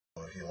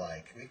if you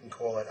like. We can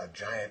call it a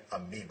giant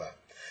amoeba.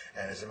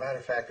 And as a matter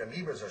of fact,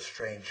 amoebas are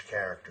strange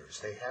characters.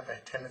 They have a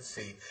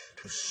tendency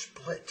to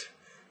split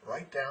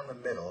right down the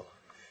middle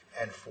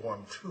and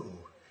form two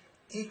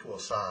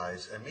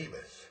equal-size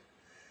amoebas.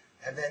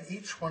 And then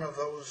each one of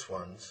those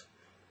ones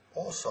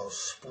also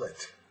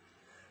split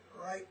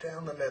right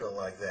down the middle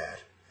like that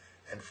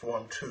and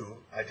form two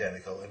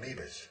identical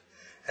amoebas.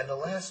 And the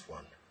last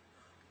one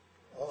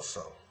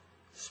also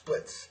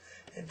splits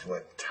into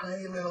a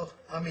tiny little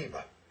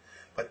amoeba.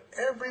 But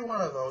every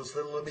one of those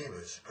little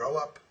amoebas grow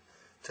up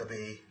to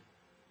be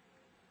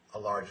a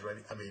large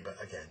amoeba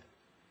again.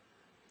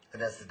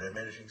 And that's the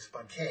diminishing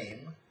sponge.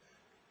 Came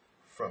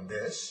from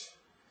this,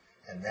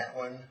 and that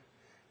one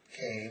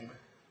came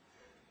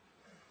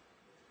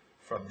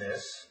from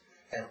this,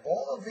 and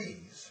all of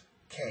these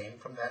came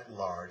from that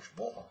large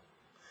ball.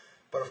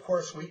 But of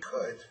course we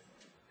could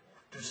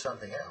do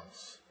something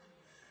else,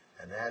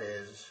 and that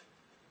is